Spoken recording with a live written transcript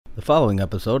The following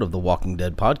episode of the Walking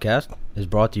Dead podcast is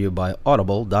brought to you by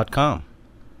Audible.com.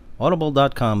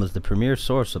 Audible.com is the premier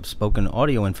source of spoken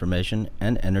audio information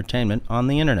and entertainment on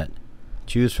the internet.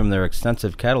 Choose from their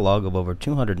extensive catalog of over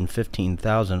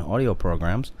 215,000 audio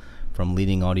programs from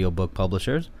leading audiobook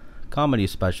publishers, comedy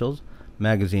specials,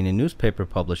 magazine and newspaper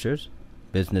publishers,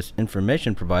 business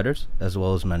information providers, as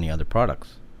well as many other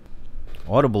products.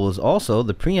 Audible is also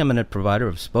the preeminent provider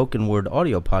of spoken word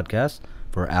audio podcasts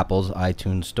for Apple's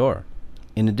iTunes Store.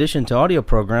 In addition to audio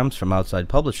programs from outside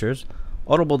publishers,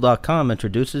 Audible.com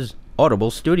introduces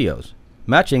Audible Studios,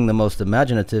 matching the most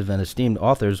imaginative and esteemed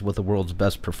authors with the world's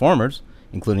best performers,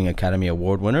 including Academy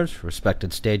Award winners,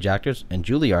 respected stage actors, and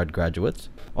Juilliard graduates.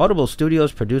 Audible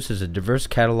Studios produces a diverse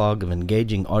catalog of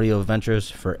engaging audio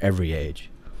adventures for every age.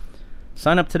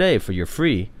 Sign up today for your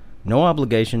free,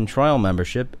 no-obligation trial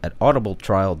membership at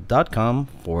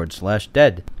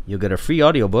audibletrial.com/dead. You'll get a free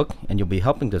audiobook, and you'll be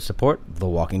helping to support The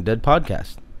Walking Dead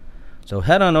podcast. So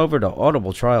head on over to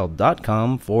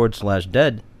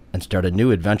audibletrial.com/dead and start a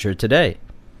new adventure today.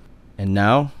 And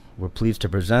now, we're pleased to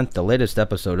present the latest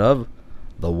episode of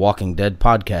The Walking Dead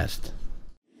podcast.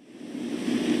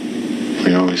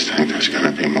 We always think there's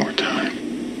gonna be more time.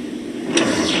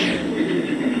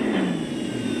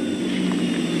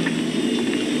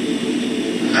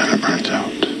 Then it runs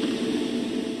out.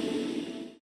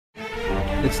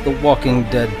 It's the Walking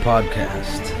Dead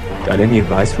podcast. Got any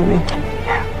advice for me?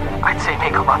 Yeah, I'd say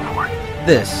make a run for it.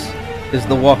 This is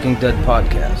the Walking Dead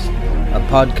podcast, a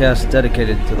podcast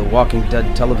dedicated to the Walking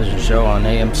Dead television show on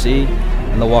AMC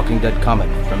and the Walking Dead comic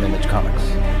from Image Comics.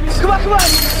 Come on!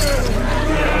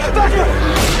 Back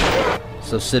here!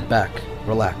 So sit back,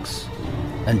 relax,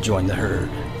 and join the herd.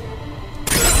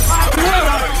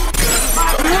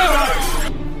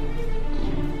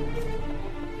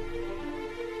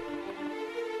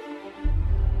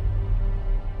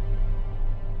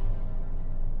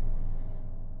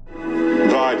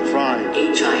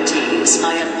 HIT,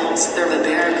 high impulse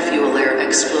thermobaric fuel air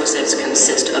explosives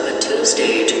consist of a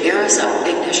two-stage aerosol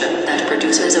ignition that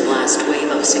produces a blast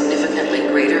wave of significantly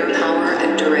greater power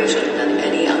and duration than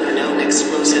any other known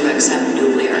explosive except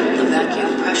nuclear. The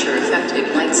vacuum pressure effect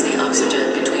ignites the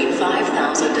oxygen between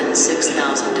 5,000 and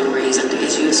 6,000 degrees and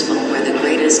is useful where the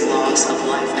greatest loss of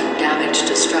life and damage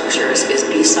to structures is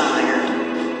desired.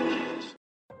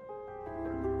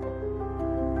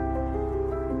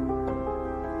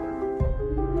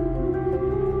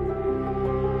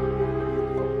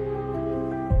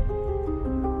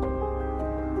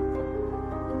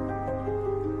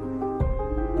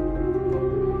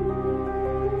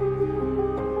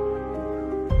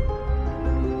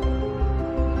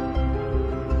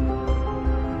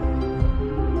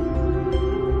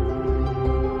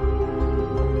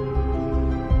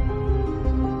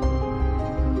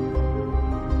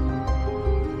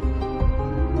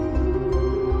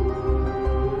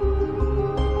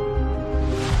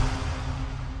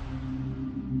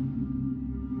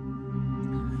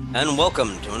 And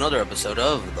welcome to another episode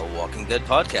of the Walking Dead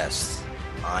podcast.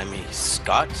 I'm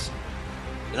Scott.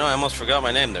 You know, I almost forgot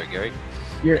my name there, Gary.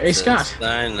 You're A. Scott.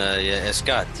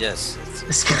 Scott, yes.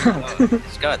 Scott.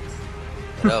 Scott.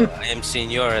 Hello, I am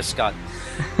Senor Scott.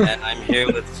 And I'm here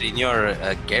with Senor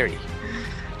Gary.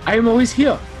 I am always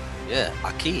here. Yeah,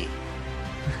 aquí.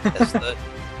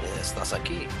 Estás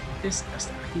aquí.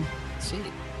 Estás aquí. Sí.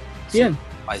 Bien.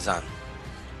 Paisan.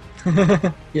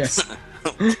 Yes.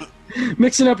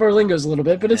 Mixing up our lingos a little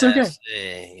bit, but it's okay.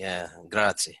 Yeah,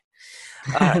 grazie.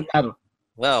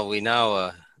 Well, we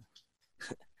now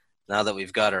that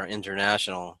we've got our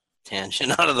international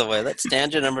tangent out of the way, that's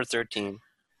tangent number 13.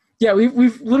 Yeah,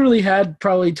 we've literally had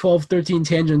probably 12, 13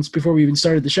 tangents before we even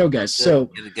started the show, guys. So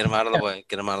get them out of the way.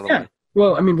 Get them out of the way.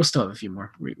 Well, I mean, we'll still have a few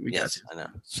more. Yes, I know.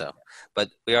 So, but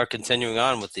we are continuing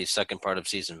on with the second part of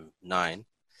season 9.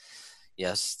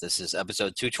 Yes, this is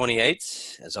episode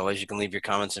 228. As always, you can leave your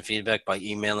comments and feedback by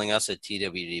emailing us at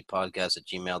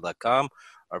twdpodcast@gmail.com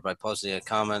or by posting a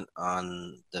comment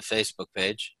on the Facebook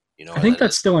page. You know, I think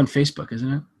that's still on Facebook,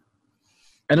 isn't it?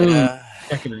 I don't even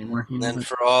check it anymore. And then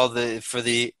for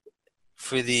the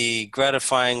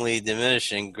gratifyingly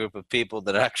diminishing group of people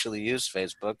that actually use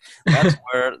Facebook, that's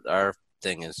where our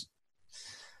thing is.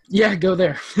 Yeah, go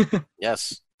there.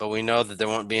 Yes, but we know that there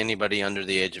won't be anybody under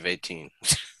the age of 18.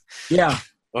 Yeah.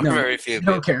 Or no, very few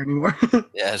people. Don't care anymore.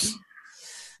 Yes.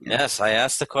 Yeah. Yes, I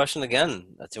asked the question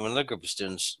again to another group of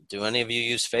students. Do any of you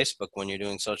use Facebook when you're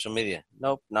doing social media?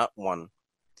 Nope, not one.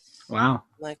 Wow.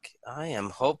 Like, I am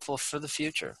hopeful for the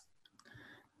future.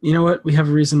 You know what? We have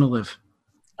a reason to live.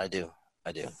 I do.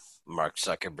 Mark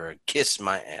Zuckerberg, kiss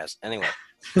my ass. Anyway.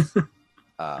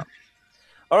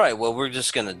 All right, well, we're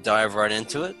just going to dive right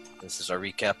into it. This is our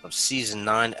recap of Season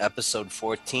 9, Episode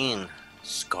 14,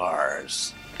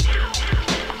 Scars.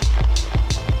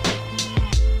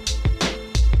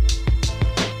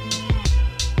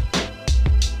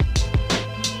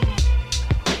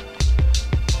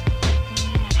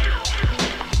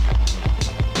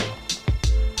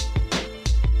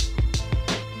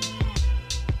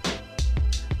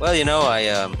 Well, you know,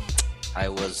 I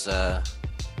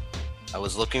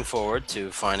was looking forward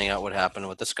to finding out what happened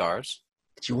with the scars.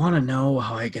 Do you want to know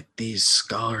how I get these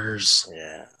scars?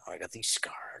 Yeah, I got these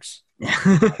scars. Yeah.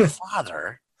 My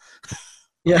father.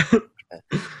 Yeah.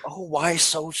 Oh, why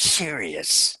so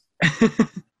serious?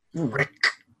 Rick.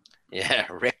 Yeah,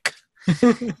 Rick.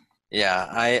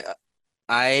 Yeah,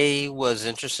 I was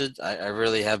interested. I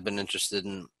really have been interested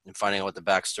in finding out what the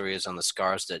backstory is on the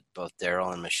scars that both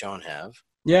Daryl and Michonne have.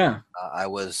 Yeah. I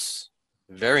was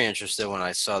very interested when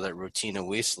I saw that Rutina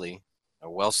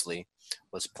Wellesley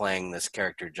was playing this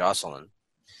character Jocelyn.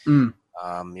 Mm.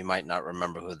 You might not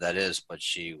remember who that is, but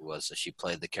she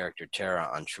played the character Tara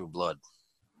on True Blood.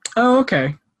 Oh,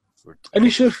 okay. I knew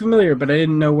she was familiar, but I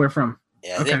didn't know where from.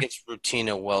 Yeah, I think it's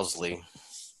Rutina Wellesley.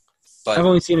 But I've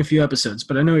only seen a few episodes,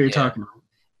 but I know what you're talking about.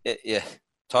 Yeah,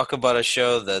 talk about a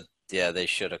show that they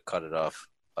should have cut it off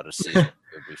about a season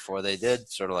before they did,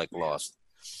 sort of like Lost.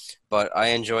 But I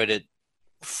enjoyed it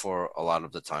for a lot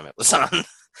of the time it was on.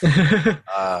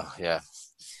 Yeah.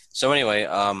 So anyway,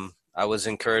 I was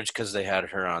encouraged because they had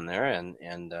her on there,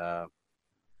 and to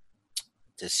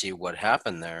see what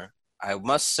happened there. I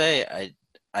must say,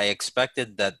 I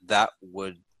expected that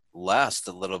would last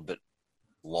a little bit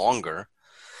longer.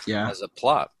 Yeah. As a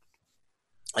plot.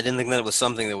 I didn't think that it was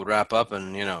something that would wrap up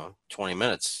in 20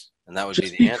 minutes, and that would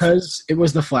Just be the answer. Because it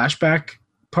was the flashback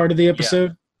part of the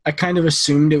episode. I kind of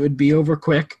assumed it would be over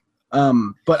quick,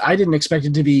 but I didn't expect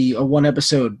it to be a one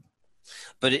episode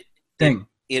thing.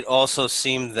 It also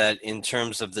seemed that in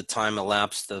terms of the time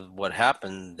elapsed of what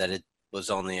happened, that it was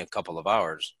only a couple of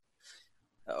hours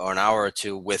or an hour or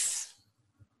two, with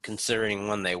considering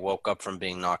when they woke up from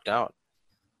being knocked out,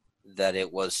 that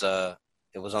it was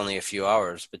only a few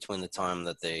hours between the time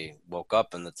that they woke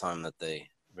up and the time that they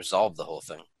resolved the whole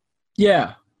thing.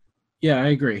 Yeah, I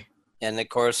agree. And of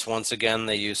course, once again,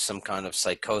 they use some kind of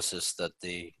psychosis that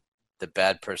the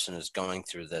bad person is going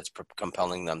through that's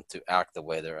compelling them to act the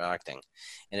way they're acting.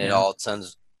 And it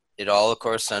all of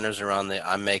course centers around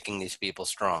I'm making these people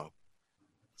strong.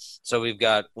 So we've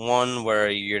got one where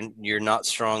you're not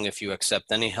strong if you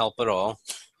accept any help at all.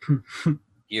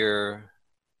 You're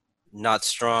not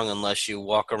strong unless you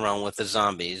walk around with the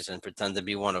zombies and pretend to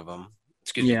be one of them.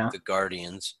 Excuse me, the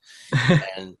Guardians.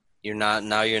 And you're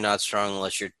not strong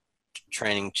unless you're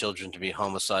training children to be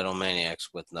homicidal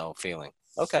maniacs with no feeling.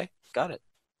 Okay, got it.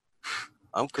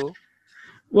 I'm cool.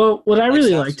 Well, what I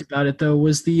really liked about it though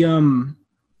was the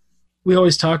we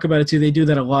always talk about it too. They do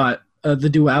that a lot. The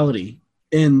duality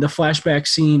in the flashback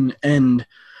scene and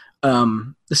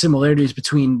the similarities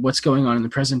between what's going on in the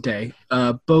present day.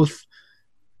 Both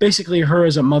basically her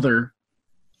as a mother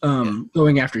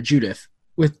going after Judith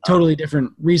with totally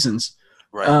different reasons.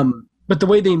 Right. But the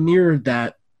way they mirrored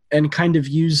that and kind of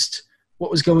used what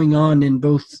was going on in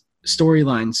both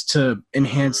storylines to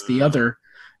enhance the other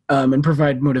and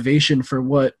provide motivation for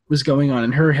what was going on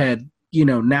in her head,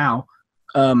 now.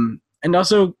 And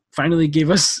also finally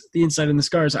gave us the insight in the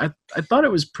scars. I thought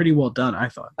it was pretty well done, I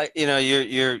thought.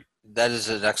 That is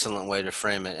an excellent way to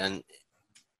frame it.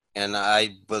 And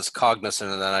I was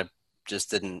cognizant of that. I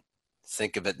just didn't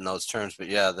think of it in those terms. But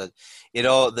yeah,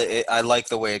 I like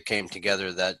the way it came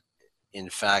together, that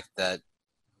in fact that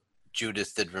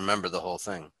Judith did remember the whole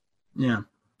thing. Yeah.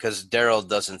 Because Daryl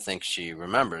doesn't think she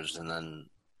remembers. And then,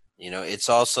 this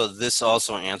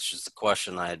also answers the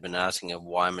question I had been asking of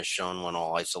why Michonne went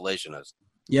all isolationist.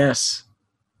 Yes.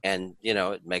 And,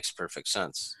 it makes perfect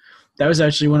sense. That was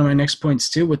actually one of my next points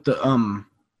too, with the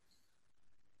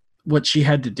what she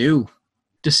had to do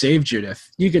to save Judith.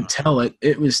 You could tell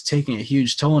it was taking a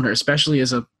huge toll on her, especially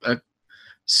as a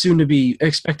soon-to-be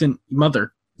expectant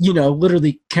mother,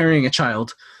 literally carrying a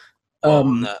child.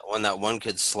 When that one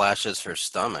kid slashes her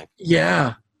stomach.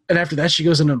 Yeah. And after that, she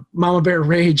goes into mama bear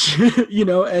rage,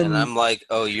 and I'm like,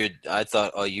 I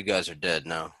thought, you guys are dead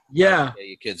now. Yeah.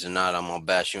 You kids are not. I'm going to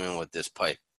bash you in with this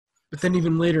pipe. But then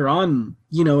even later on,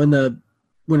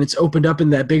 when it's opened up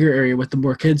in that bigger area with the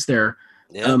more kids there,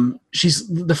 she's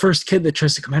the first kid that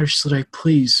tries to come at her. She's like,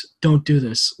 please don't do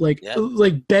this. Like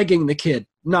begging the kid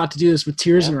not to do this with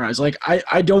tears in her eyes. Like,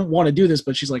 I don't want to do this,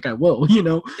 but she's like, I will,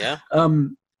 Yeah.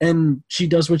 And she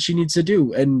does what she needs to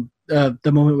do. And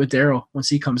the moment with Daryl, once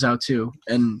he comes out too,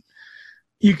 and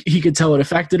he could tell it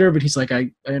affected her, but he's like,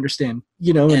 I understand,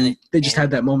 you know, and they just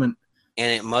had that moment. And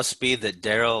it must be that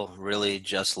Daryl really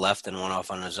just left and went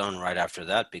off on his own right after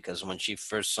that, because when she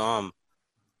first saw him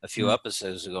a few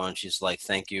episodes ago, and she's like,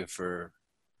 thank you for,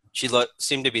 she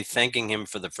seemed to be thanking him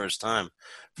for the first time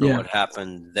for what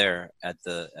happened there at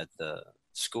the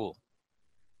school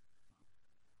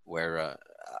where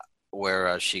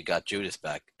she got Judith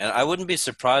back. And I wouldn't be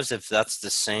surprised if that's the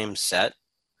same set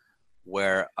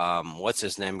where what's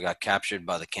his name got captured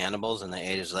by the cannibals and they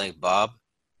ate his leg, Bob.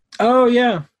 Oh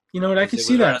yeah, you know what, I can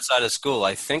see that. Right outside of school.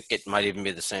 I think it might even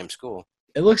be the same school.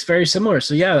 It looks very similar,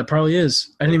 so yeah, that probably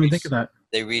is. I didn't even think of that.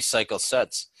 They recycle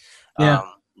sets. Yeah.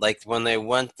 Like when they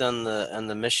went on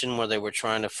the mission where they were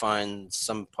trying to find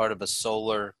some part of a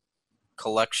solar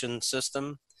collection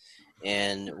system,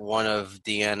 and one of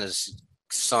Deanna's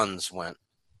sons went.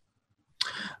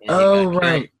 Oh,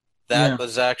 right. That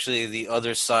was actually the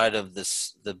other side of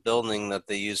the building that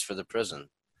they used for the prison.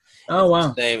 Oh,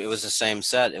 wow. It was the same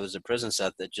set. It was a prison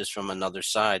set that just from another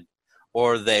side,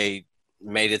 or they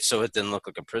made it so it didn't look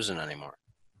like a prison anymore.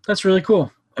 That's really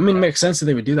cool. I mean, it makes sense that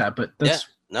they would do that, but that's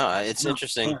it's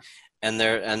interesting. Yeah. And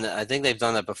I think they've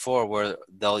done that before, where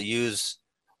they'll use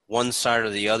one side or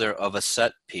the other of a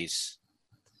set piece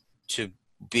to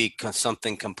be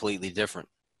something completely different.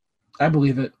 I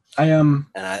believe it. And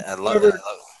I love it.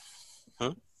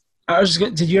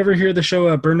 Did you ever hear the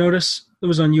show Burn Notice? It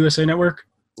was on USA Network.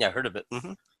 Yeah, I heard of it.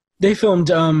 Mm-hmm. They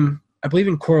filmed, I believe,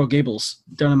 in Coral Gables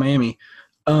down in Miami,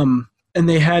 and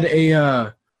they had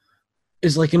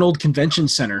is like an old convention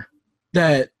center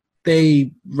that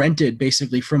they rented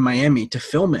basically from Miami to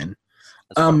film in.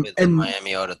 That's the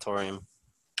Miami Auditorium.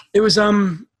 It was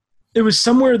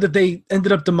somewhere that they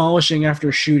ended up demolishing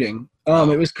after shooting.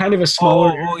 It was kind of a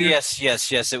smaller area.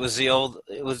 Yes. It was the old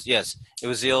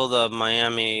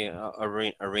Miami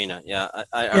arena. Yeah.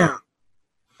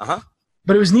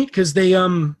 But it was neat because they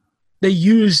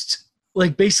used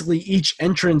like basically each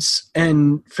entrance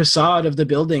and facade of the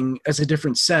building as a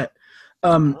different set.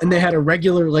 And they had a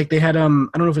regular, like they had I don't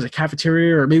know if it was a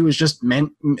cafeteria or maybe it was just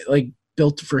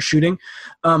built for shooting.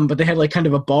 But they had like kind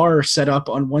of a bar set up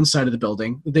on one side of the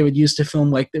building that they would use to film.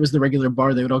 Like it was the regular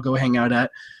bar they would all go hang out at.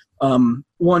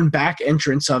 One back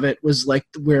entrance of it was like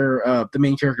where the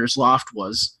main character's loft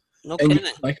was. No and kidding.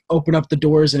 you like open up the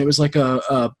doors and it was like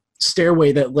a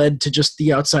stairway that led to just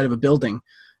the outside of a building.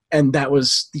 And that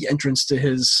was the entrance to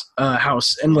his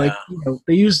house. And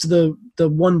they used the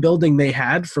one building they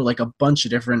had for like a bunch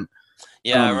of different.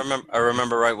 Yeah, I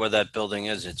remember right where that building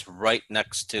is. It's right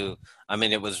next to. I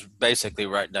mean, it was basically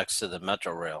right next to the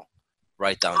Metro Rail,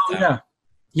 right downtown. Oh,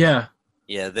 yeah.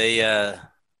 They.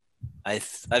 I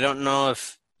don't know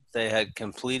if they had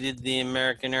completed the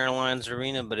American Airlines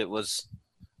Arena, but it was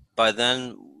by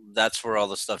then. That's where all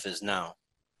the stuff is now.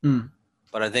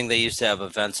 But I think they used to have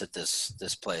events at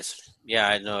this place. Yeah,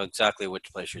 I know exactly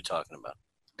which place you're talking about.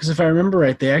 Because if I remember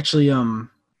right, they actually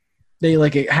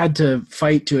they had to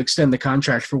fight to extend the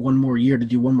contract for one more year to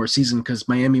do one more season because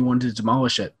Miami wanted to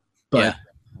demolish it. But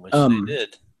which they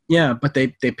did. Yeah, but they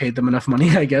paid them enough money,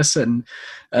 I guess, and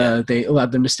they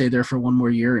allowed them to stay there for one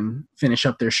more year and finish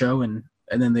up their show, and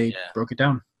then they broke it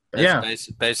down. But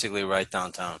it's basically right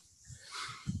downtown.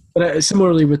 But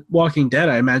similarly with Walking Dead,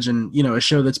 I imagine, a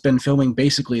show that's been filming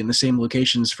basically in the same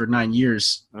locations for 9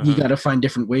 years, you got to find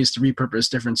different ways to repurpose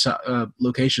different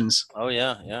locations. Oh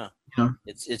yeah.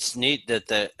 It's neat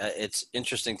that it's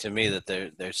interesting to me that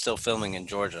they're still filming in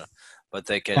Georgia, but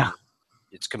they can. Yeah.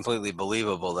 It's completely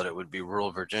believable that it would be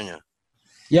rural Virginia.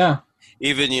 Yeah.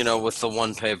 Even with the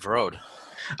one paved road.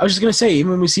 I was just gonna say,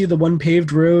 even when we see the one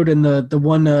paved road and the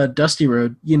one dusty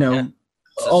road,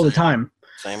 all the time.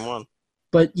 Same one.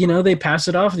 But, they pass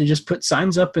it off. They just put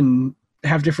signs up and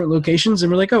have different locations.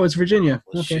 And we're like, oh, it's Virginia.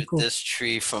 We'll okay, shoot cool. This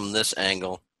tree from this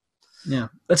angle. Yeah.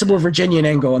 That's a more Virginian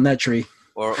angle on that tree.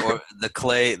 Or the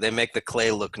clay. They make the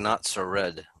clay look not so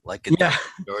red like in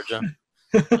Georgia.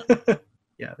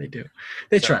 Yeah, they do.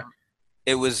 They try.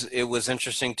 It was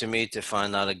interesting to me to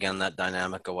find out again that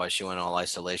dynamic of why she went all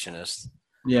isolationist.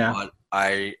 Yeah. But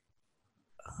I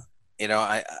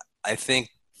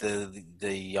think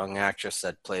the young actress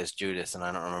that plays Judith, and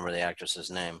I don't remember the actress's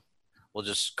name. We'll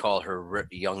just call her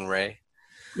Young Ray.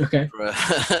 Okay. For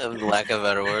lack of a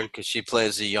better word, because she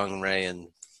plays the young Ray in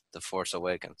The Force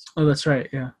Awakens. Oh, that's right.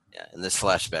 Yeah. Yeah, in this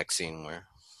flashback scene where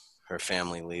her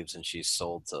family leaves and she's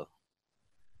sold to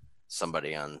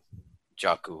somebody on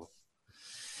Jakku.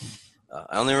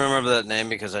 I only remember that name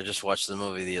because I just watched the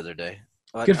movie the other day.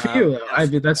 But, good for you. Yes.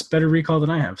 That's better recall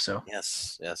than I have. So.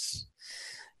 Yes.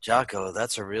 Jakku,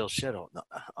 that's a real shithole. No,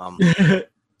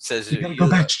 says you gotta go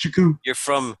back to Jakku. You're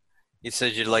from. You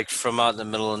said you're like from out in the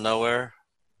middle of nowhere.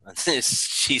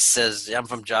 She says, "I'm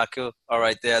from Jakku." All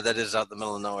right, there, that is out in the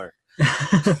middle of nowhere.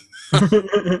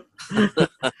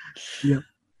 Yeah.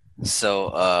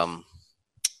 So,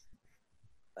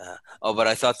 but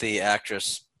I thought the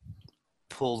actress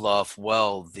pulled off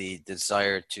well the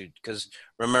desire to, because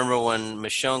remember when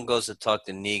Michonne goes to talk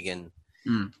to Negan,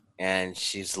 and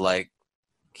he's like,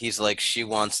 she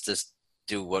wants to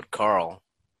do what Carl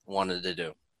wanted to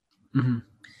do. Mm-hmm.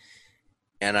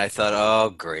 And I thought, oh,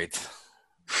 great.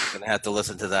 I'm going to have to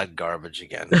listen to that garbage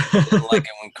again. I didn't like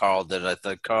it when Carl did it. I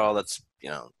thought, Carl, that's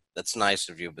nice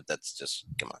of you, but that's just,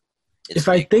 come on. If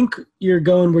I think you're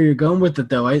going where you're going with it,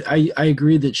 though, I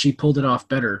agree that she pulled it off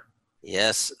better.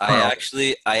 Yes, I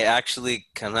actually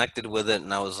connected with it,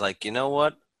 and I was like, you know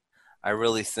what? I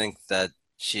really think that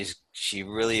she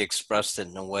really expressed it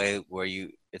in a way where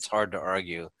it's hard to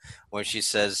argue. When she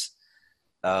says,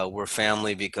 we're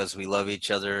family because we love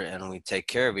each other and we take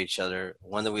care of each other.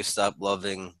 When do we stop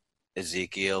loving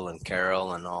Ezekiel and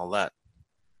Carol and all that?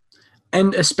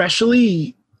 And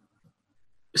especially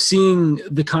seeing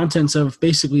the contents of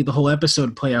basically the whole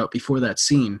episode play out before that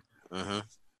scene. Mm-hmm.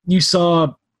 You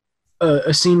saw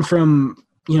a scene from,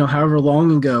 however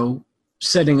long ago,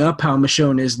 setting up how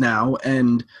Michonne is now,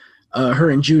 and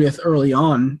her and Judith early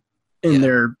on in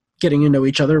their getting to know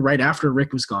each other right after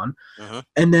Rick was gone. Mm-hmm.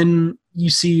 And then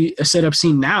you see a setup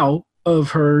scene now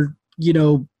of her,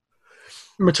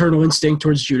 maternal instinct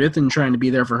towards Judith and trying to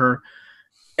be there for her.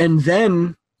 And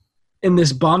then in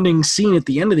this bonding scene at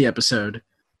the end of the episode,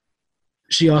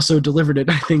 she also delivered it,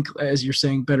 I think, as you're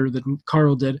saying, better than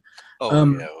Carl did.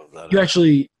 You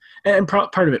actually, and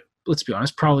part of it, let's be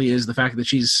honest, probably is the fact that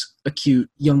she's a cute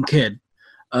young kid,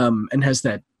 and has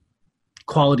that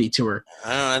quality to her. I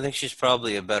don't know. I think she's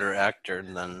probably a better actor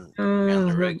than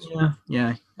Amanda Riggs.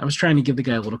 Yeah. I was trying to give the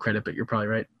guy a little credit, but you're probably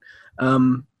right.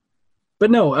 But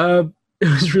no, it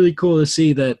was really cool to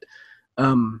see that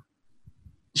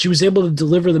she was able to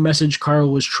deliver the message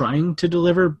Carl was trying to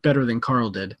deliver better than Carl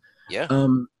did. Yeah.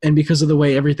 And because of the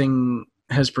way everything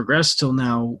has progressed till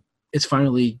now, it's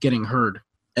finally getting heard.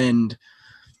 And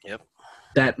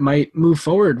that might move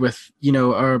forward with,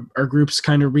 our groups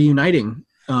kind of reuniting.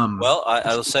 Well,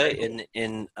 I will say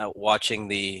in watching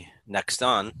the Next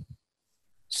On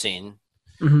scene,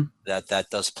 that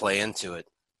does play into it.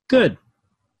 Good.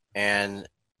 And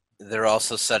they're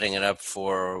also setting it up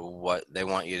for what they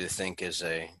want you to think is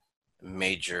a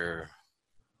major,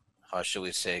 how should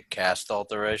we say, cast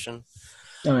alteration.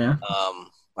 Oh, yeah.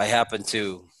 I happened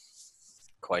to,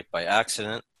 quite by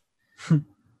accident,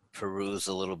 peruse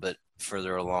a little bit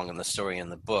further along in the story in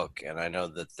the book, and I know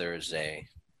that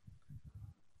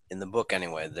in the book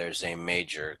anyway, there's a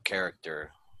major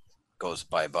character goes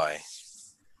bye-bye.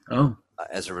 Oh.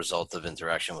 As a result of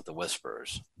interaction with the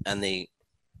Whisperers. And the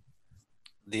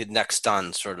Next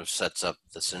On sort of sets up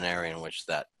the scenario in which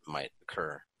that might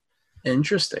occur.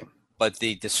 Interesting. But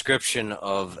the description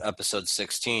of episode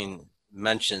 16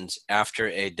 mentions after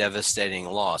a devastating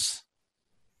loss.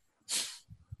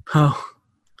 Oh.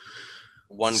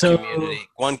 One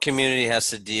community has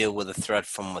to deal with a threat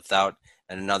from without,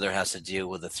 and another has to deal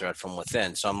with a threat from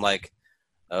within. So I'm like,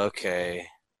 okay,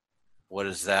 what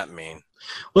does that mean?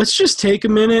 Let's just take a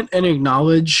minute and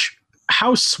acknowledge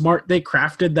how smart they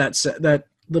crafted that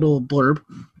little blurb,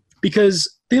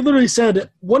 because they literally said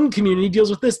one community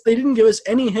deals with this. They didn't give us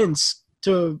any hints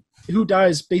to who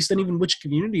dies based on even which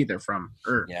community they're from.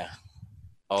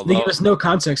 They give us no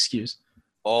context cues.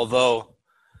 Although,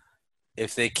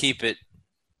 if they keep it,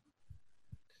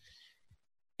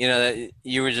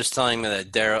 you were just telling me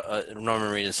that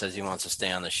Norman Reedus says he wants to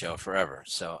stay on the show forever.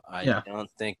 So I don't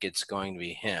think it's going to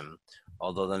be him.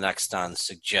 Although the Next On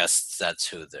suggests that's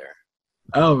who they're.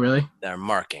 Oh, really? They're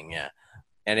marking, yeah.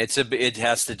 And it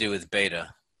has to do with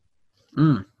Beta.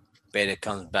 Beta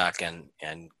comes back and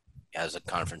has a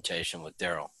confrontation with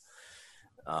Daryl,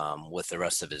 with the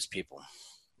rest of his people.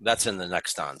 That's in the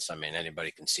Next On. So, I mean,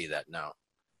 anybody can see that now.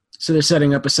 So they're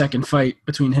setting up a second fight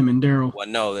between him and Daryl. Well,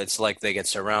 no, it's like they get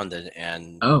surrounded,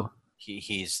 and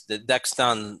he's the Next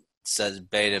On says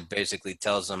Beta basically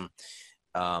tells him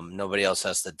nobody else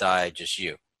has to die, just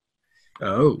you.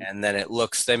 Oh. And then at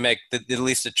least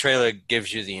the trailer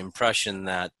gives you the impression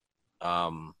that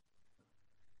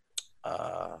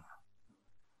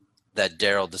that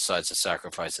Daryl decides to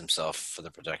sacrifice himself for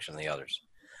the protection of the others.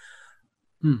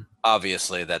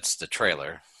 Obviously, that's the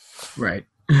trailer. Right.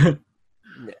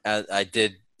 I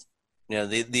did,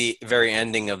 the very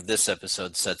ending of this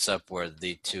episode sets up where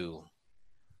the two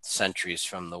sentries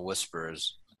from the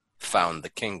Whisperers found the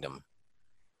kingdom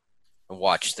and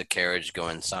watched the carriage go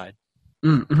inside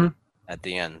at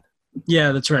the end.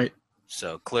 Yeah, that's right.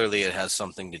 So clearly it has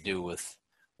something to do with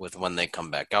with when they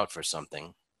come back out for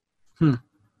something.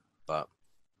 But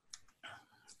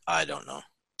I don't know.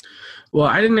 Well,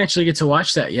 I didn't actually get to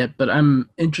watch that yet, but I'm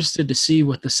interested to see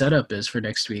what the setup is for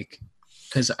next week,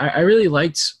 because I really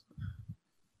liked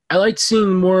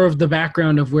seeing more of the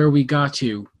background of where we got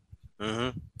to.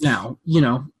 Now,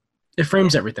 it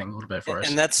frames everything a little bit for us.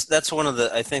 And that's one of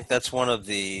the, I think that's one of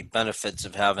the benefits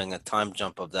of having a time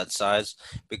jump of that size,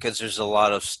 because there's a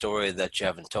lot of story that you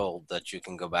haven't told that you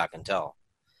can go back and tell.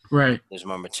 Right. There's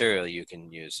more material you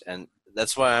can use, and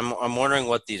that's why I'm wondering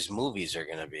what these movies are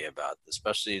going to be about,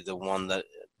 especially the one that,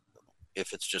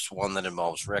 if it's just one that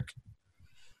involves Rick,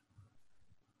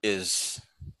 is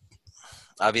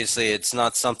obviously it's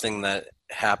not something that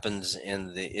happens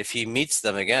if he meets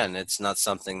them again, it's not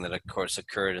something that of course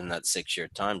occurred in that 6-year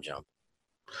time jump.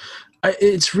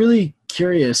 It's really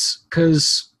curious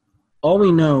because all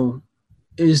we know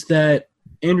is that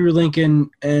Andrew Lincoln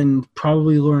and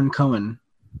probably Lauren Cohen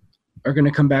are going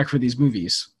to come back for these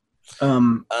movies.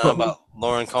 About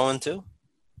Lauren Cohen too?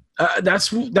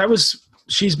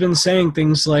 She's been saying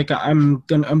things like I'm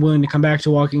willing to come back to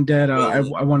Walking Dead. I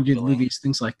want to do the movies,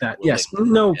 things like that. Yes,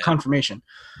 no confirmation.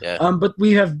 Yeah. But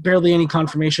we have barely any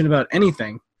confirmation about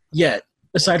anything yet,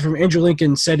 aside from Andrew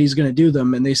Lincoln said he's going to do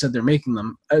them, and they said they're making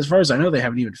them. As far as I know, they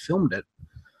haven't even filmed it.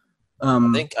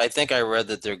 I think I read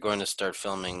that they're going to start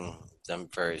filming them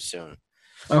very soon.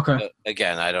 Okay. But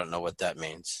again, I don't know what that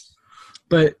means.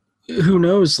 But who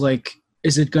knows? Like,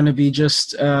 is it going to be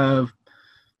just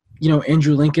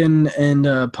Andrew Lincoln and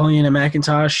Pollyanna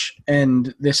McIntosh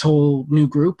and this whole new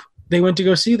group they went to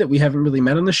go see that we haven't really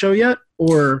met on the show yet?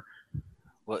 Or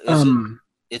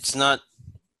it's not.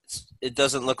 It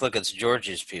doesn't look like it's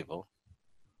Georgie's people.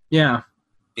 Yeah,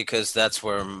 because that's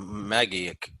where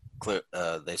Maggie.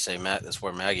 They say that's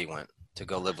where Maggie went to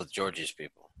go live with Georgie's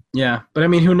people. Yeah, but I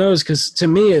mean, who knows? Because to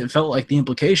me, it felt like the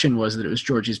implication was that it was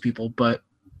Georgie's people, but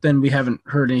then we haven't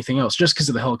heard anything else, just because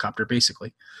of the helicopter,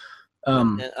 basically.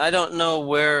 And I don't know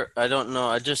where. I don't know.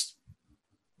 I just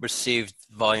received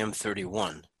volume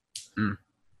 31,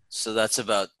 so that's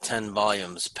about 10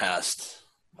 volumes past.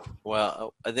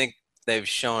 Well, I think they've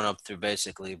shown up through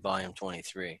basically volume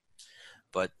 23,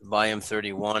 but volume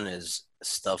 31 is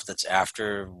stuff that's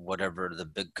after whatever the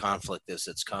big conflict is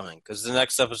that's coming, because the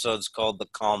next episode is called The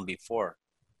Calm Before.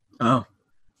 Oh,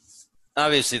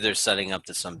 obviously they're setting up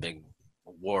to some big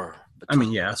war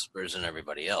between Whispers and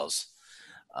everybody else,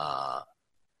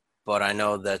 but I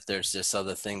know that there's this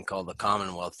other thing called the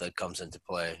Commonwealth that comes into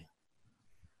play,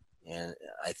 and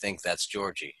I think that's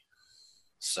Georgie.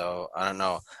 So I don't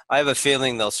know. I have a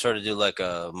feeling they'll sort of do like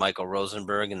a Michael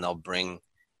Rosenberg, and they'll bring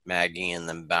Maggie and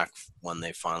them back when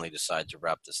they finally decide to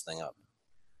wrap this thing up.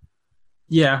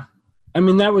 Yeah. I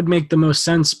mean, that would make the most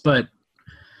sense, but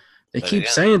they keep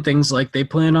saying things like they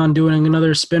plan on doing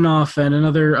another spin-off and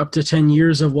another up to 10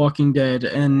 years of Walking Dead.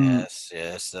 And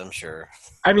yes, I'm sure.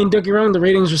 I mean, don't get me wrong, the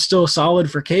ratings are still solid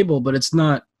for cable, but it's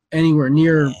not anywhere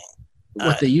near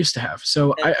what they used to have.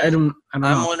 So I don't know.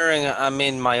 I'm wondering, I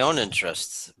mean, my own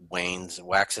interest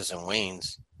waxes and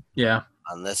wanes. Yeah.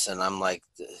 On this, and I'm like,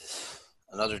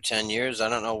 another 10 years, I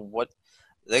don't know what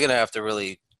they're gonna have to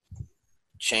really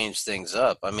change things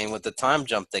up. I mean, with the time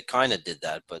jump, they kind of did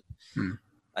that, but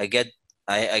I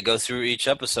go through each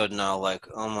episode now like,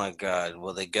 oh my god,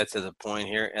 will they get to the point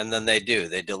here? And then they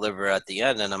deliver at the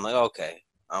end, and I'm like, okay,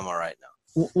 I'm all right now.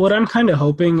 What I'm kind of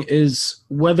hoping is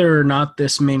whether or not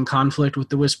this main conflict with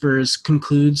the Whisperers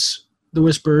concludes the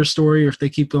Whisperer story, or if they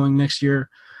keep going next year.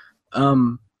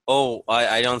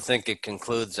 I don't think it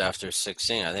concludes after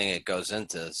 16. I think it goes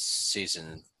into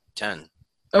season 10.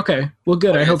 Okay. Well,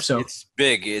 good. I hope so. It's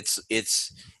big. It's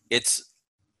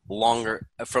longer.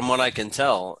 From what I can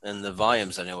tell in the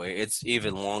volumes anyway, it's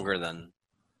even longer than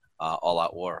All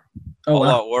Out War. All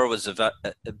Out War was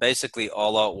basically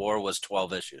All Out War was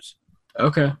 12 issues.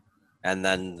 Okay. And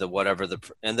then there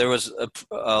was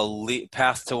a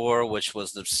Path to War, which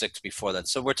was the 6 before that.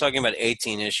 So we're talking about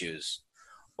 18 issues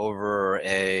over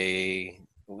a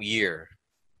year,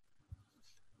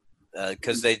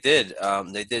 because they did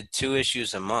 2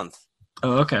 issues a month.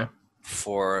 Oh, okay.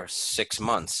 For 6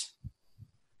 months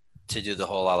to do the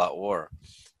whole All Out War,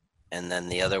 and then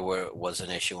the other was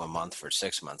an issue a month for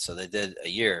 6 months. So they did a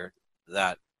year.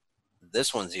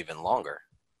 This one's even longer.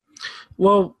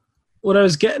 Well, what I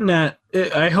was getting at,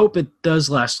 I hope it does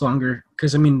last longer,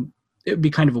 because I mean, it would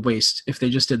be kind of a waste if they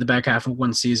just did the back half of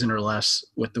one season or less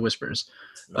with the Whispers.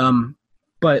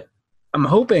 But I'm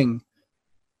hoping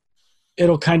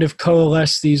it'll kind of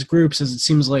coalesce these groups, as it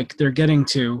seems like they're getting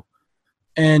to,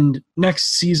 and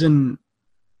next season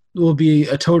will be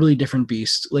a totally different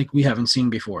beast like we haven't seen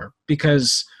before,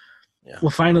 because will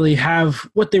finally have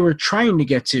what they were trying to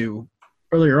get to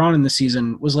earlier on in the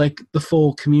season, was like the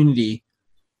full community,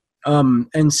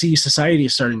 and see society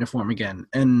is starting to form again,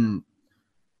 and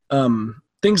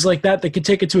things like that could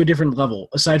take it to a different level,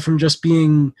 aside from just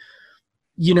being,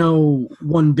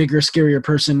 one bigger, scarier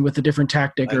person with a different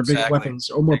tactic or bigger weapons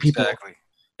or more people.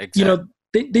 Exactly.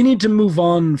 They need to move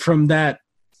on from that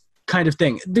kind of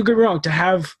thing. Don't get me wrong, to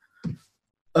have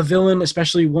a villain,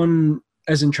 especially one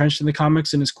as entrenched in the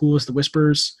comics and as cool as the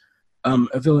Whisperers,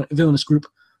 a villainous group,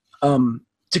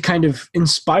 to kind of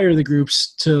inspire the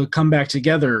groups to come back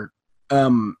together,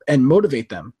 and motivate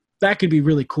them. That could be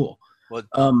really cool. But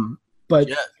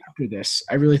after this,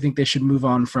 I really think they should move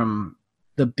on from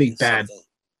the big bad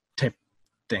type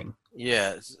thing.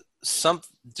 Yeah.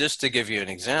 Just to give you an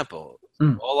example,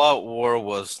 All Out War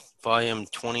was volume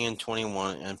 20 and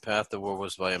 21, and Path of War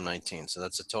was volume 19. So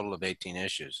that's a total of 18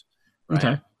 issues. Right?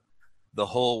 Okay.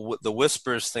 The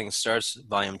Whispers thing starts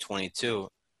volume 22.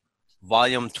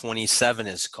 Volume 27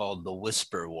 is called The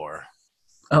Whisper War.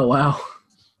 Oh, wow.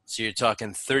 So you're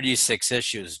talking 36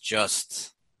 issues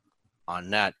just on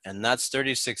that. And that's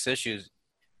 36 issues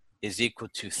is equal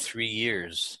to 3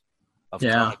 years of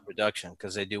comic production,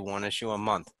 because they do one issue a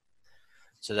month.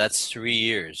 So that's 3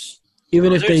 years.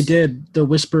 Even if they did the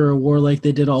Whisperer War like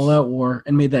they did All Out War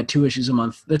and made that 2 issues a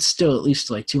month, that's still at least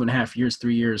like 2.5 years,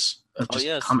 3 years of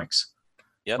just comics.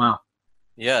 Yep. Wow.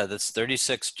 Yeah, that's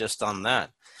 36 just on that.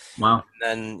 Wow.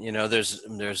 And then,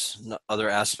 there's other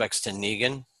aspects to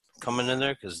Negan coming in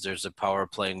there, because there's a power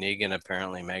play Negan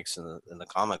apparently makes in the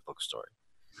comic book story.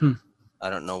 I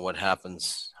don't know what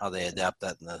happens, how they adapt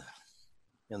that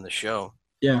in the show.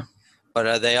 Yeah.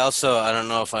 But they also, I don't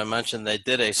know if I mentioned, they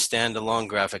did a standalone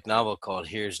graphic novel called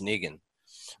Here's Negan.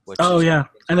 I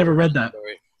never read that.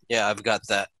 Story. Yeah, I've got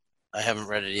that. I haven't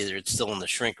read it either. It's still in the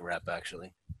shrink wrap,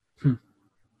 actually.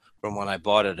 From when I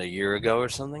bought it a year ago or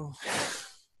something.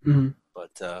 Mm-hmm.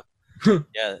 But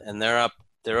yeah, and they're up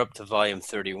to volume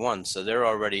 31, so they're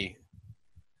already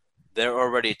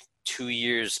 2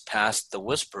 years past the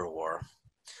Whisper War.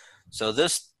 So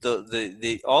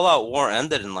the All Out War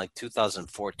ended in like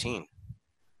 2014.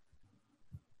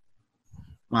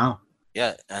 Wow.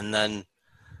 Yeah, and then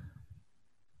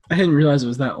I didn't realize it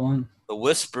was that long. The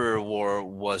Whisper War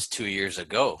was 2 years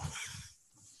ago.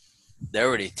 They're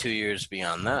already 2 years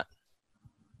beyond that.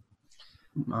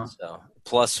 Wow. So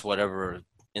plus whatever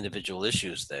individual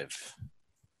issues they've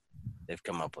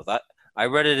come up with. I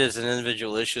read it as an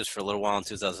individual issues for a little while in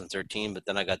 2013, but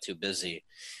then I got too busy,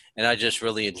 and I just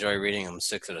really enjoy reading them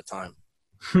 6 at a time.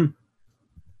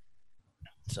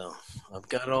 So I've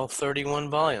got all 31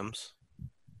 volumes.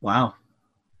 Wow.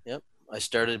 Yep. I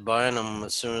started buying them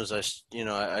as soon as I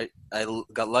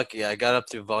got lucky. I got up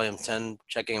through volume 10,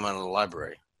 checking them out of the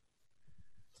library.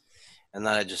 And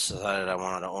then I just decided I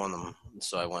wanted to own them.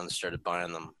 So I went and started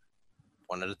buying them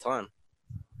one at a time.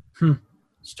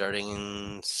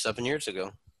 Starting 7 years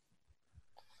ago.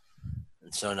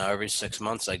 And so now every 6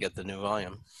 months I get the new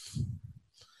volume.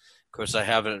 Of course, I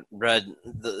haven't read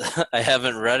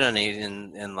any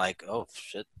in like,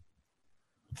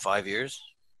 5 years.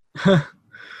 At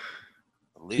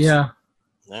least. Yeah.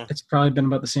 It's probably been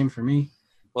about the same for me.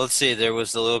 Well, let's see. There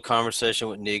was the little conversation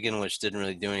with Negan, which didn't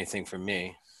really do anything for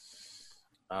me.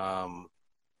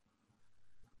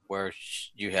 Where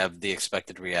you have the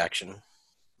expected reaction.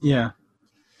 Yeah.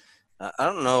 I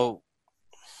don't know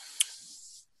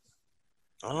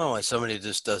why somebody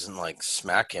just doesn't like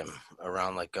smack him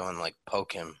around, like go and like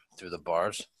poke him through the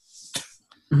bars.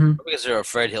 Mm-hmm. Because they're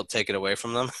afraid he'll take it away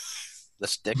from them. The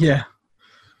stick. Yeah.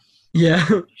 Yeah.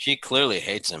 She clearly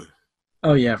hates him.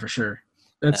 Oh yeah, for sure.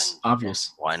 That's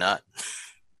obvious. Why not?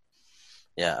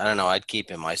 Yeah, I don't know. I'd keep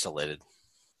him isolated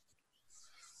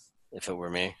if it were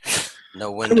me. No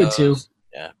windows. I would too.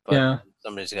 Yeah, but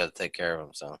somebody's got to take care of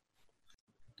him. So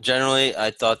generally,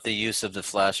 I thought the use of the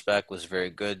flashback was very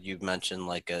good. You mentioned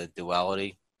like a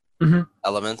duality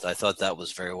element. I thought that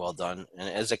was very well done. And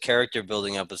as a character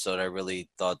building episode, I really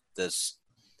thought this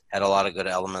had a lot of good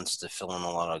elements to fill in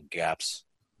a lot of gaps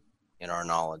in our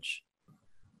knowledge.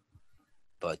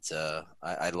 But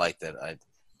I liked it. I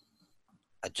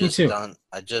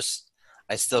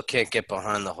still can't get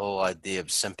behind the whole idea of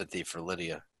sympathy for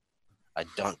Lydia. I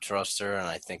don't trust her, and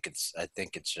I think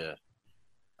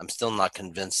I'm still not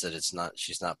convinced that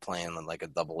she's not playing like a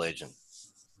double agent.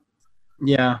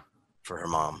 Yeah. For her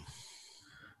mom.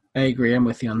 I agree. I'm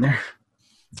with you on there.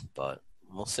 But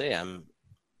we'll see. I'm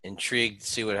intrigued to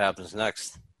see what happens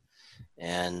next.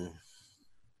 And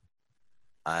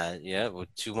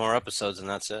with 2 more episodes and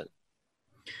that's it.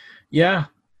 Yeah.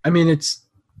 I mean, it's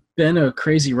been a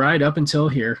crazy ride up until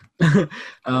here.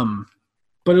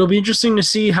 But it'll be interesting to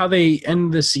see how they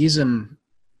end the season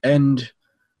and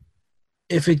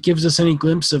if it gives us any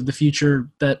glimpse of the future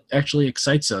that actually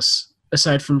excites us,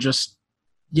 aside from just,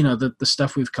 the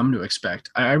stuff we've come to expect.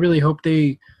 I really hope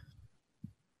they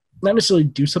not necessarily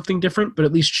do something different, but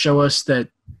at least show us that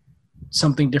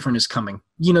something different is coming.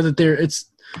 That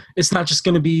it's not just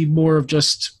going to be more of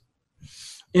just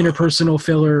interpersonal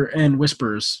filler and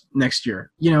whispers next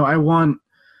year. I want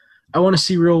to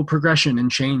see real progression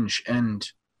and change and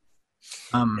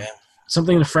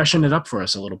something to freshen it up for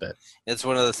us a little bit. It's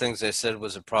one of the things they said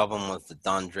was a problem with the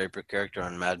Don Draper character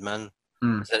on Mad Men.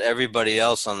 That everybody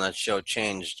else on that show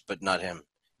changed, but not him.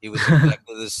 He was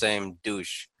exactly the same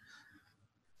douche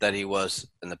that he was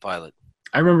in the pilot.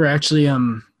 I remember actually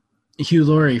Hugh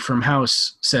Laurie from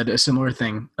House said a similar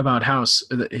thing about House.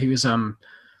 That he was when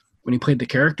he played the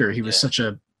character, he was such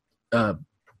a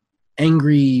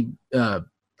angry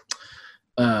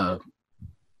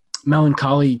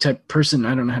melancholy type person.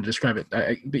 I don't know how to describe it,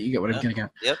 but you get what I'm getting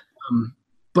at. Yep.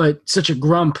 But such a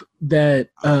grump that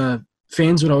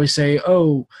fans would always say,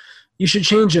 "Oh, you should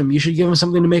change him. You should give him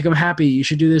something to make him happy. You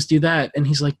should do this, do that." And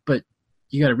he's like, "But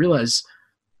you got to realize,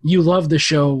 you love the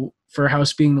show for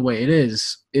House being the way it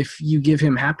is. If you give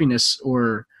him happiness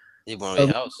or he won't be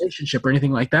House relationship or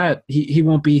anything like that, he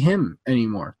won't be him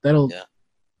anymore. That'll,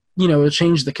 it'll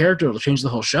change the character. It'll change the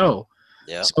whole show.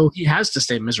 Yeah. So he has to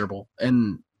stay miserable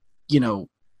and,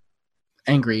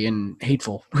 angry and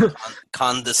hateful,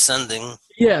 condescending.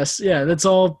 Yes, yeah, that's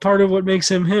all part of what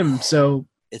makes him. So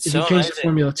if you change the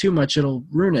formula too much, it'll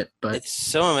ruin it. But it's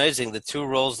so amazing. The two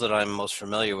roles that I'm most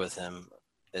familiar with him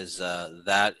is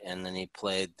that, and then he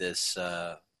played this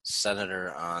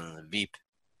senator on Veep.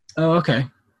 Oh, okay.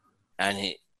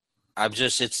 And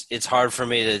it's hard for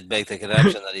me to make the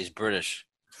connection that he's British.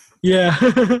 Yeah,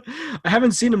 I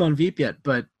haven't seen him on Veep yet,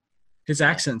 but his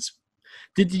accents.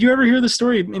 Did you ever hear the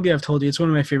story? Maybe I've told you. It's one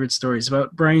of my favorite stories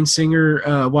about Bryan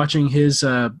Singer watching his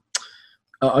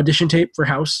audition tape for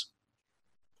House.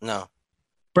 No.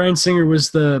 Bryan Singer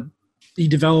was he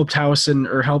developed House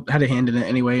or had a hand in it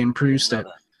anyway and produced it.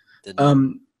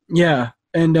 Yeah,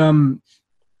 and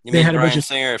you mean Bryan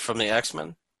Singer from the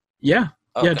X-Men? Yeah,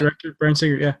 okay. Yeah, director Bryan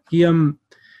Singer. Yeah,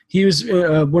 he was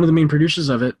one of the main producers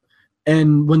of it.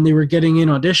 And when they were getting in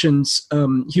auditions,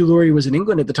 Hugh Laurie was in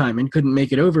England at the time and couldn't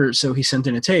make it over, so he sent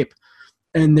in a tape.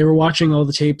 And they were watching all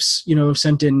the tapes,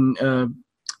 sent in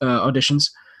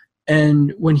auditions.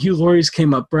 And when Hugh Laurie's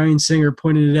came up, Bryan Singer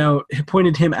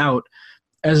pointed him out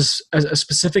as a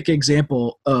specific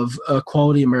example of a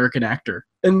quality American actor.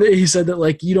 And he said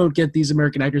that, you don't get these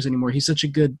American actors anymore. He's such a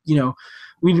good,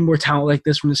 we need more talent like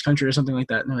this from this country or something like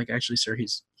that. And they're like, actually, sir,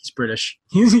 he's British.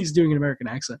 He's doing an American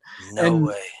accent. No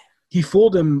way. He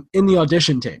fooled him in the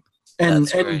audition tape and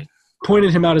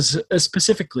pointed him out as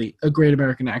specifically a great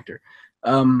American actor.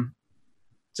 So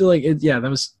that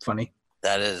was funny.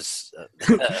 That is.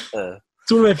 It's one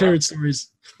of my favorite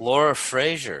stories. Laura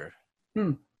Frazier,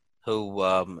 who,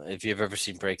 if you've ever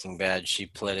seen Breaking Bad, she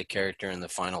played a character in the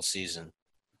final season.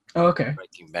 Oh, okay.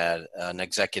 Breaking Bad, an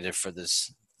executive for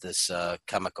this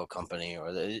chemical company,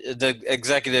 or the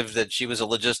executive that she was a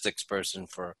logistics person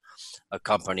for a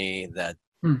company that,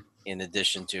 in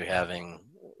addition to having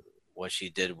what she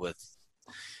did with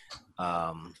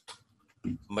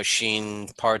machine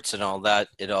parts and all that,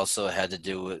 it also had to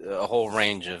do with a whole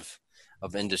range of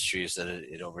industries that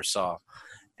it oversaw.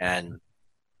 And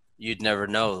you'd never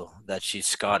know that she's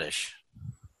Scottish.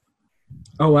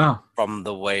 Oh, wow. From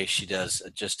the way she does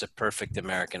just a perfect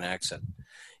American accent.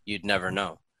 You'd never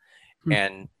know.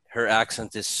 And her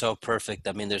accent is so perfect.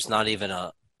 I mean, there's not even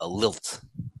a lilt.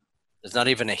 There's not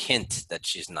even a hint that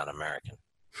she's not American.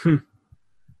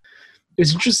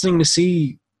 It's interesting to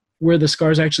see where the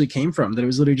scars actually came from, that it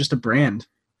was literally just a brand.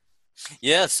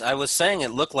 Yes, I was saying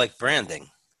it looked like branding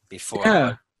before.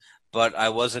 Yeah. But I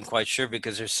wasn't quite sure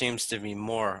because there seems to be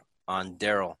more on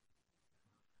Daryl.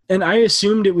 And I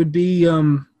assumed it would be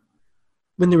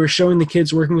when they were showing the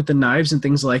kids working with the knives and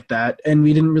things like that, and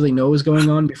we didn't really know what was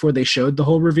going on before they showed the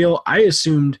whole reveal. I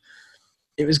assumed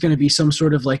it was going to be some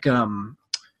sort of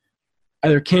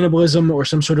either cannibalism or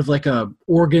some sort of a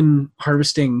organ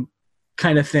harvesting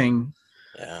kind of thing.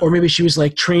 Yeah. Or maybe she was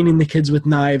training the kids with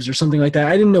knives or something like that.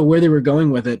 I didn't know where they were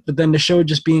going with it, but then to show it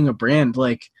just being a brand,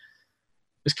 it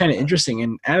was kind of interesting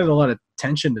and added a lot of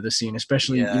tension to the scene,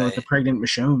 especially with the pregnant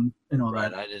Michonne and all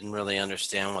that. I didn't really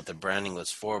understand what the branding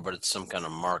was for, but it's some kind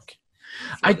of mark.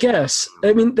 I guess.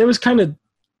 I mean, that was kind of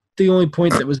the only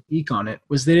point that was weak on it,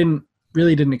 was they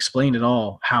didn't explain at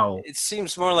all how. It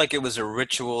seems more like it was a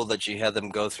ritual that you had them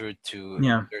go through to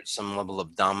exert some level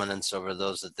of dominance over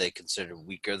those that they considered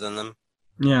weaker than them.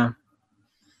 Yeah.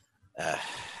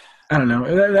 I don't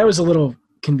know. That was a little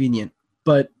convenient,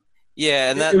 but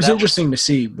yeah, and it was interesting to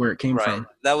see where it came from.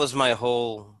 That was my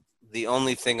whole. The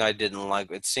only thing I didn't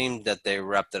like. It seemed that they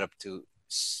wrapped it up too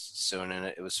soon, and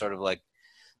it was sort of like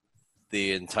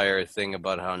the entire thing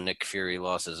about how Nick Fury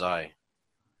lost his eye.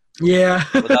 Yeah.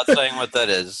 Without saying what that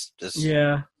is. Just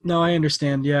yeah. No, I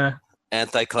understand. Yeah.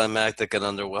 Anticlimactic and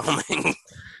underwhelming.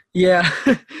 Yeah.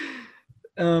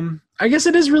 I guess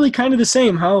it is really kind of the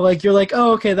same. How like you're like,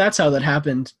 oh, okay, that's how that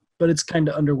happened, but it's kind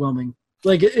of underwhelming.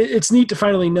 Like it's neat to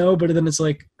finally know, but then it's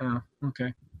like, oh,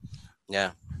 okay.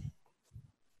 Yeah.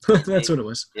 That's what it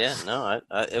was. Yeah. No,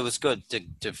 it was good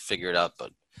to figure it out,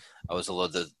 but I was a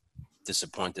little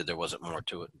disappointed there wasn't more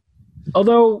to it.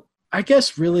 Although I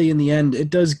guess really in the end, it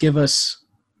does give us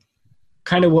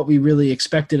kind of what we really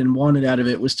expected and wanted out of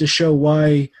it, was to show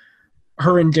why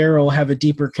her and Daryl have a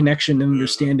deeper connection and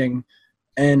understanding,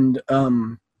 and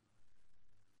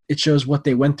it shows what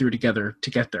they went through together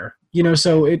to get there. You know,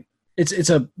 so it's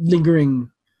a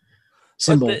lingering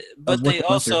symbol. But they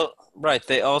also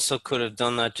they also could have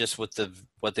done that just with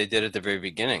what they did at the very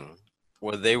beginning,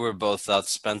 where they were both out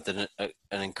spent an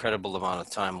incredible amount of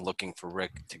time looking for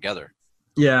Rick together.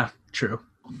 Yeah, true.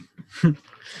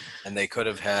 And there could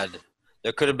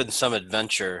have been some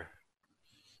adventure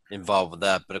involved with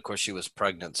that, but of course she was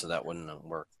pregnant, so that wouldn't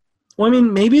work. Well, I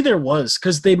mean, maybe there was,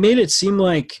 because they made it seem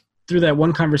like through that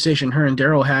one conversation her and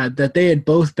Daryl had that they had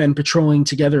both been patrolling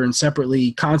together and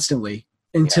separately constantly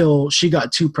until she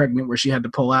got too pregnant where she had to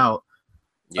pull out.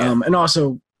 Yeah. And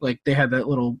also, like, they had that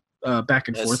little back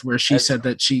and forth where she said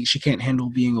that she can't handle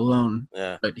being alone,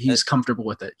 but he's comfortable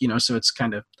with it, you know, so it's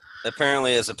kind of...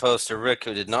 Apparently, as opposed to Rick,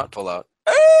 who did not pull out.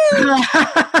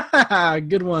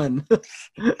 Good one.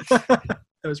 That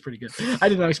was pretty good. I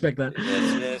did not expect that.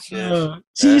 Yes.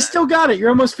 See, you still got it. You're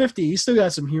almost 50. You still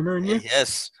got some humor in you.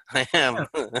 Yes, I am.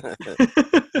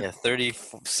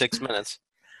 36 minutes.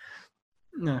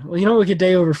 No, well, you don't look a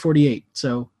day over 48,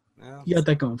 so you got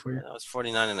that going for you. That was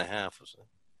 49 and a half. So.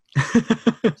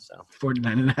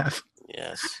 49 and a half.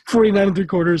 Yes. 49 and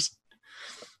 3/4.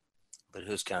 But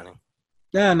who's counting?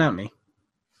 Nah, not me.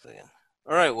 So, yeah.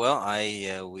 All right. Well,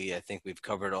 I think we've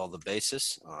covered all the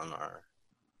bases on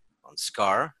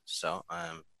Scar, so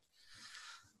I'm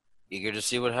eager to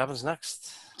see what happens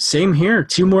next. Same here.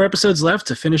 2 more episodes left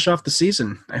to finish off the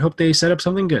season. I hope they set up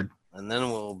something good. And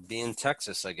then we'll be in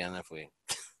Texas again if we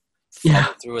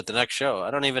follow through with the next show.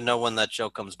 I don't even know when that show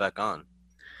comes back on.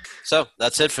 So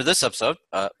that's it for this episode.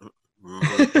 Comments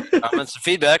and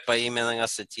feedback by emailing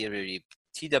us at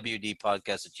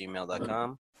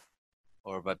twdpodcast@gmail.com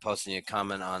or by posting a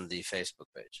comment on the Facebook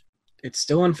page. It's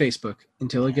still on Facebook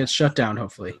until it gets shut down,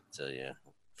 hopefully. So, yeah,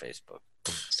 Facebook.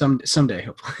 Someday,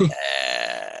 hopefully.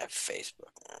 Facebook.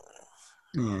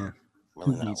 Yeah.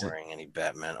 Really not wearing any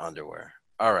Batman underwear.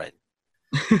 All right.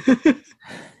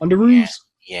 Underoos.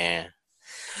 Yeah.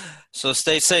 So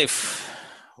stay safe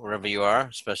wherever you are,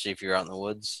 especially if you're out in the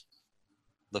woods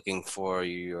looking for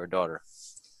your daughter.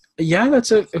 Yeah,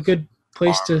 that's a good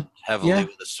place to... Heavily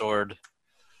with a sword.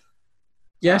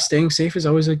 Yeah, staying safe is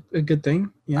always a good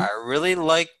thing. Yeah. I really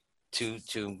like, to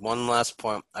one last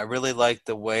point, I really like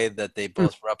the way that they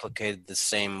both replicated the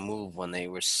same move when they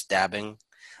were stabbing.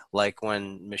 Like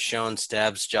when Michonne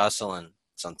stabs Jocelyn,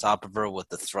 it's on top of her with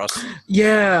the thrust.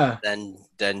 Yeah.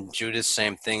 Then Judas,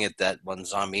 same thing at that one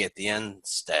zombie at the end,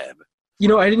 stab. You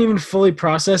know, I didn't even fully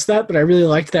process that, but I really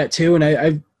liked that too. And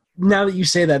I now that you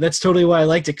say that, that's totally why I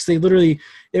liked it, because it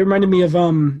reminded me of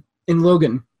in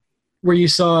Logan, where you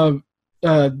saw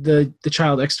the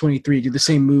child X-23 do the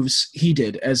same moves he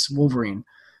did as Wolverine.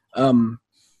 I don't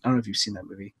know if you've seen that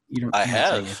movie. I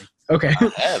have. Okay.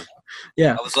 I have.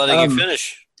 Yeah. I was letting you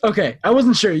finish. Okay. I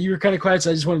wasn't sure. You were kind of quiet, so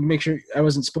I just wanted to make sure I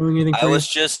wasn't spoiling anything for you.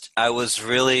 I was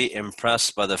really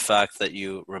impressed by the fact that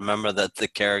you remember that the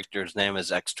character's name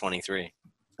is X-23.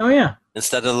 Oh, yeah.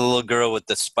 Instead of the little girl with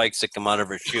the spikes that come out of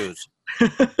her shoes. I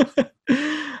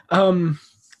don't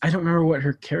remember what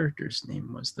her character's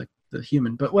name was, the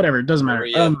human, but whatever, it doesn't matter.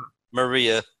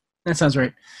 Maria. That sounds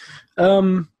right.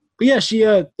 But yeah, she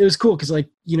it was cool because, like,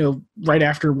 you know, right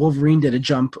after Wolverine did a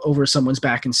jump over someone's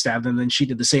back and stabbed them, then she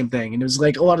did the same thing, and it was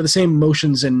like a lot of the same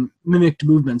motions and mimicked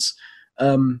movements.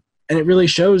 And it really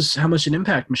shows how much an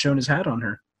impact Michonne has had on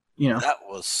her. You know, that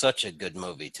was such a good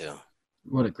movie too.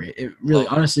 What a great! It really,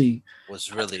 honestly,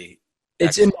 was really.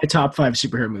 It's in my top 5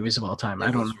 superhero movies of all time. I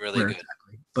don't know really good.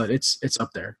 Exactly, but it's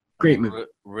up there. Great movie.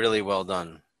 Really well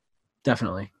done.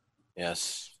 Definitely.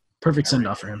 Yes. Perfect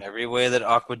send-off for him. Every way that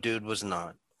Aqua Dude was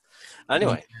not.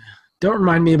 Anyway. Don't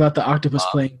remind me about the octopus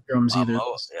playing drums either.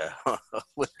 Yeah.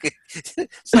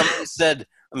 Somebody said,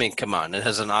 I mean, come on. It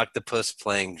has an octopus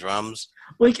playing drums.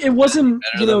 Like, it wasn't,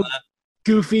 you know,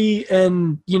 goofy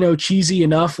and cheesy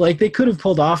enough. Like they could have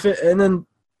pulled off it, and then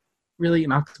really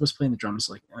an octopus playing the drums.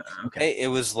 Like okay, Hey, it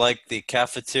was like the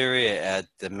cafeteria at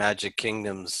the Magic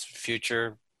Kingdom's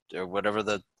Future or whatever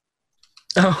the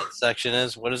section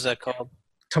is. What is that called?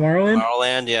 Tomorrowland?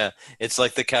 Tomorrowland, yeah. It's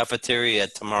like the cafeteria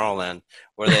at Tomorrowland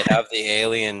where they have the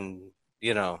alien,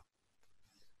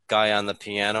 guy on the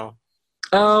piano.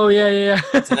 Oh, yeah.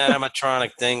 It's an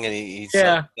animatronic thing, and he's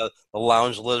like the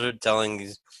lounge lizard telling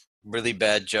these really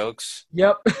bad jokes.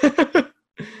 Yep.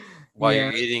 While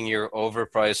you're eating your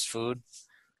overpriced food.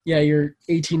 Yeah, your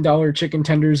 $18 chicken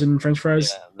tenders and french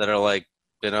fries. Yeah, that are like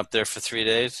been up there for 3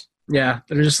 days. Yeah,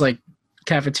 that are just like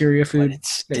cafeteria food. But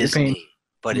it's Disney.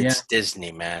 But it's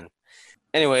Disney, man.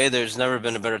 Anyway, there's never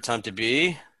been a better time to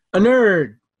be a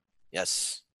nerd.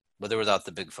 Yes, with or without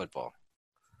the big football.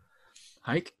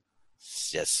 Hike?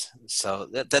 Yes. So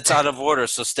that's out of order.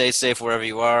 So stay safe wherever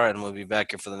you are, and we'll be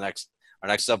back here for our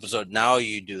next episode. Now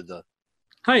you do the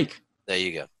hike. There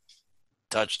you go.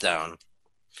 Touchdown.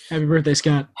 Happy birthday,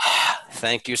 Scott.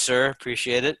 Thank you, sir.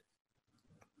 Appreciate it.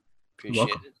 Appreciate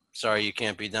it. Sorry you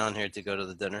can't be down here to go to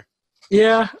the dinner.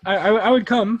 Yeah, I would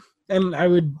come, and I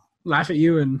would laugh at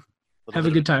you and have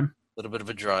a good time. A little bit of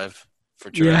a drive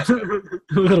for Churrasco.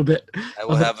 Yeah, a little bit. I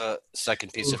will have a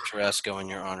second piece of Churrasco in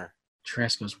your honor.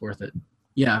 Churrasco's worth it.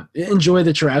 Yeah, enjoy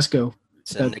the Churrasco.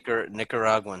 It's a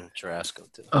Nicaraguan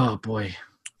Churrasco, too. Oh, boy.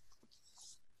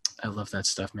 I love that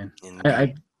stuff, man.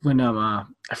 I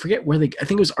forget where I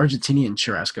think it was Argentinian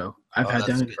Churrasco. I've had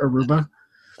down in Aruba.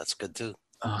 That's good, too.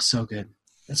 Oh, so good.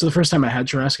 So the first time I had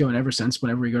Churrasco, and ever since,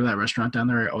 whenever we go to that restaurant down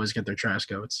there, I always get their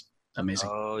Churrasco. It's amazing.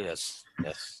 Oh, yes.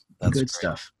 That's good great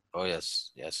stuff. Oh,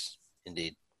 yes. Yes,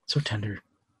 indeed. So tender.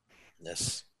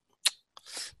 Yes.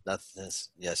 That's this.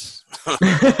 Yes. All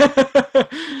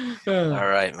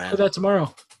right, man. Do that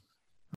tomorrow.